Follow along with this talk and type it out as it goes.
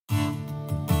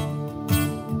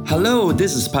Hello,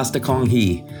 this is Pastor Kong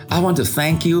Hee. I want to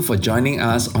thank you for joining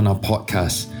us on our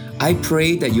podcast. I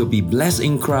pray that you'll be blessed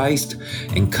in Christ,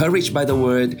 encouraged by the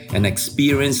Word, and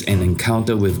experience an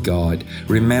encounter with God.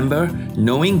 Remember,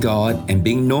 knowing God and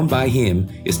being known by Him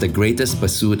is the greatest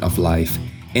pursuit of life.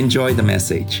 Enjoy the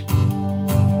message.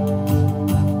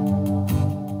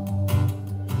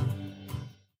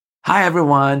 Hi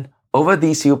everyone. Over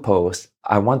these few posts,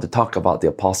 I want to talk about the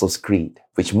Apostles' Creed,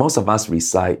 which most of us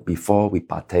recite before we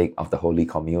partake of the Holy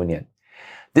Communion.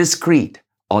 This creed,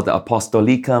 or the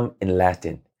Apostolicum in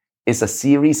Latin, is a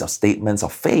series of statements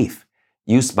of faith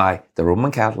used by the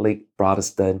Roman Catholic,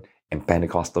 Protestant, and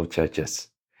Pentecostal churches.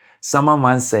 Someone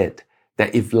once said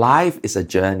that if life is a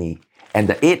journey and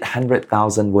the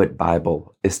 800,000-word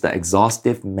Bible is the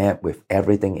exhaustive map with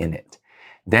everything in it,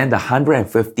 then the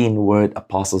 115-word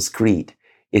Apostles' Creed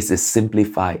is a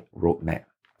simplified roadmap.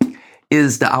 It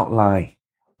is the outline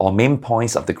or main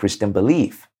points of the Christian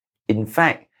belief. In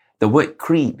fact, the word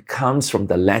creed comes from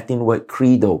the Latin word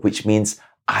credo, which means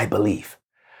I believe.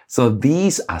 So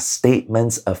these are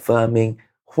statements affirming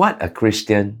what a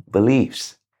Christian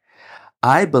believes.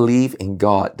 I believe in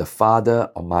God, the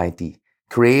Father Almighty,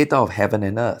 creator of heaven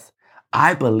and earth.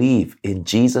 I believe in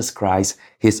Jesus Christ,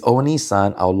 His only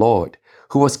Son, our Lord,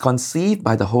 who was conceived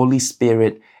by the Holy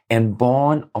Spirit and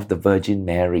born of the Virgin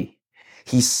Mary.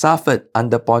 He suffered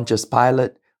under Pontius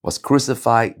Pilate, was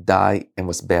crucified, died, and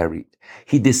was buried.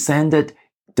 He descended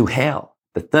to hell.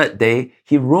 The third day,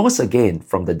 He rose again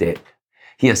from the dead.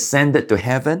 He ascended to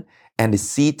heaven and is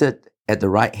seated at the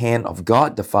right hand of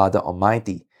God the Father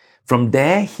Almighty. From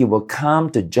there, He will come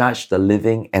to judge the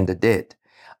living and the dead.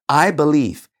 I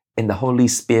believe in the Holy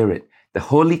Spirit, the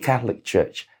Holy Catholic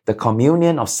Church, the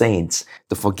communion of saints,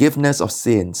 the forgiveness of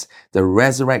sins, the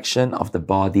resurrection of the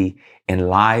body, and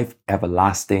life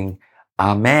everlasting.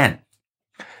 Amen.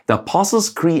 The Apostles'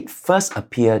 Creed first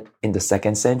appeared in the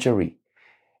 2nd century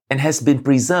and has been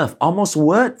preserved almost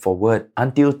word for word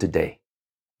until today.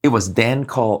 It was then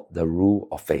called the Rule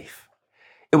of Faith.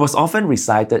 It was often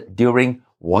recited during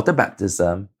water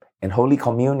baptism and Holy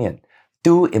Communion,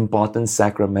 two important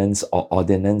sacraments or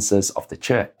ordinances of the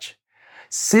Church.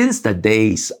 Since the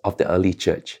days of the early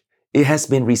church, it has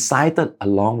been recited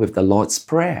along with the Lord's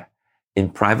Prayer in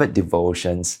private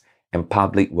devotions and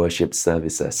public worship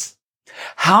services.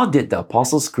 How did the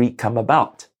Apostles' Creed come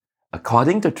about?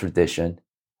 According to tradition,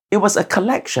 it was a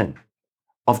collection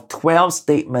of 12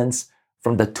 statements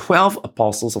from the 12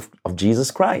 apostles of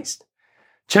Jesus Christ.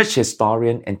 Church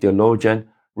historian and theologian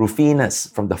Rufinus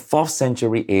from the 4th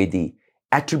century AD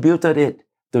attributed it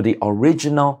to the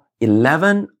original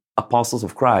 11 apostles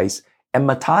of Christ and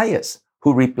Matthias,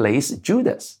 who replaced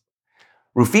Judas.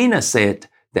 Rufinus said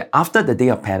that after the day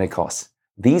of Pentecost,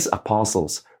 these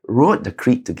apostles wrote the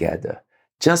creed together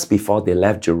just before they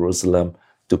left Jerusalem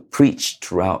to preach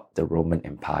throughout the Roman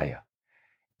Empire.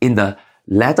 In the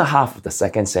latter half of the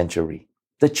 2nd century,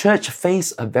 the church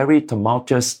faced a very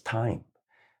tumultuous time.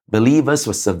 Believers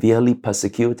were severely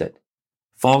persecuted.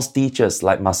 False teachers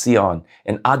like Marcion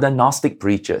and other Gnostic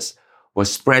preachers were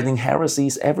spreading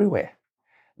heresies everywhere.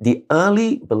 The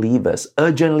early believers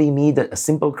urgently needed a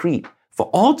simple creed for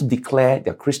all to declare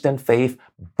their Christian faith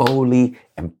boldly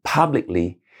and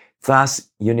publicly, thus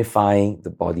unifying the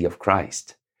body of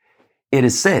Christ. It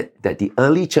is said that the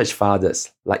early church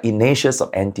fathers like Ignatius of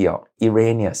Antioch,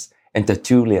 Irenaeus, and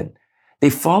Tertullian, they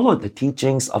followed the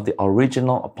teachings of the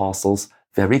original apostles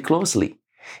very closely.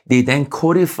 They then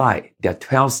codified their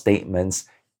 12 statements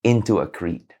into a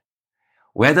creed.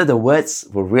 Whether the words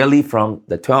were really from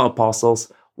the 12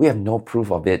 apostles, we have no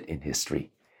proof of it in history.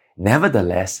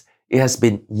 Nevertheless, it has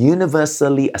been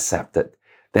universally accepted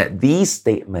that these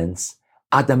statements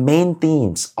are the main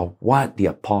themes of what the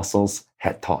apostles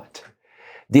had taught.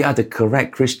 They are the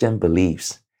correct Christian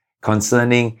beliefs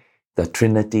concerning the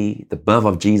Trinity, the birth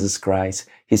of Jesus Christ,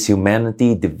 His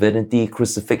humanity, divinity,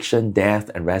 crucifixion, death,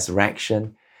 and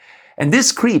resurrection. And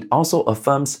this creed also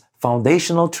affirms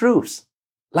foundational truths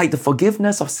like the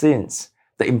forgiveness of sins,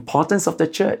 the importance of the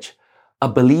church, a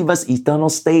believer's eternal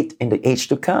state in the age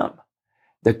to come.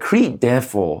 The creed,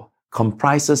 therefore,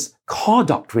 comprises core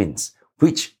doctrines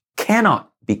which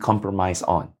cannot be compromised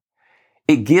on.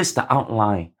 It gives the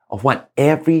outline of what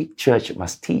every church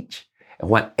must teach and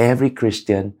what every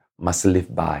Christian must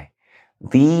live by.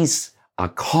 These are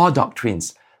core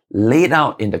doctrines laid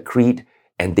out in the creed,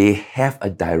 and they have a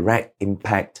direct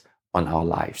impact on our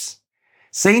lives.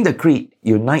 Saying the creed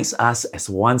unites us as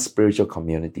one spiritual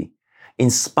community, in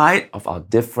spite of our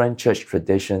different church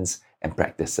traditions and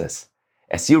practices.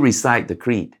 As you recite the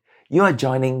creed, you are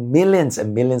joining millions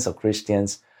and millions of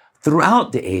Christians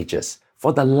throughout the ages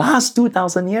for the last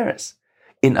 2,000 years.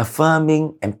 in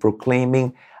affirming and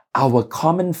proclaiming our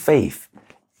common faith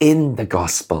in the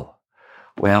gospel.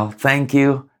 Well, thank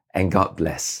you and God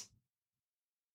bless.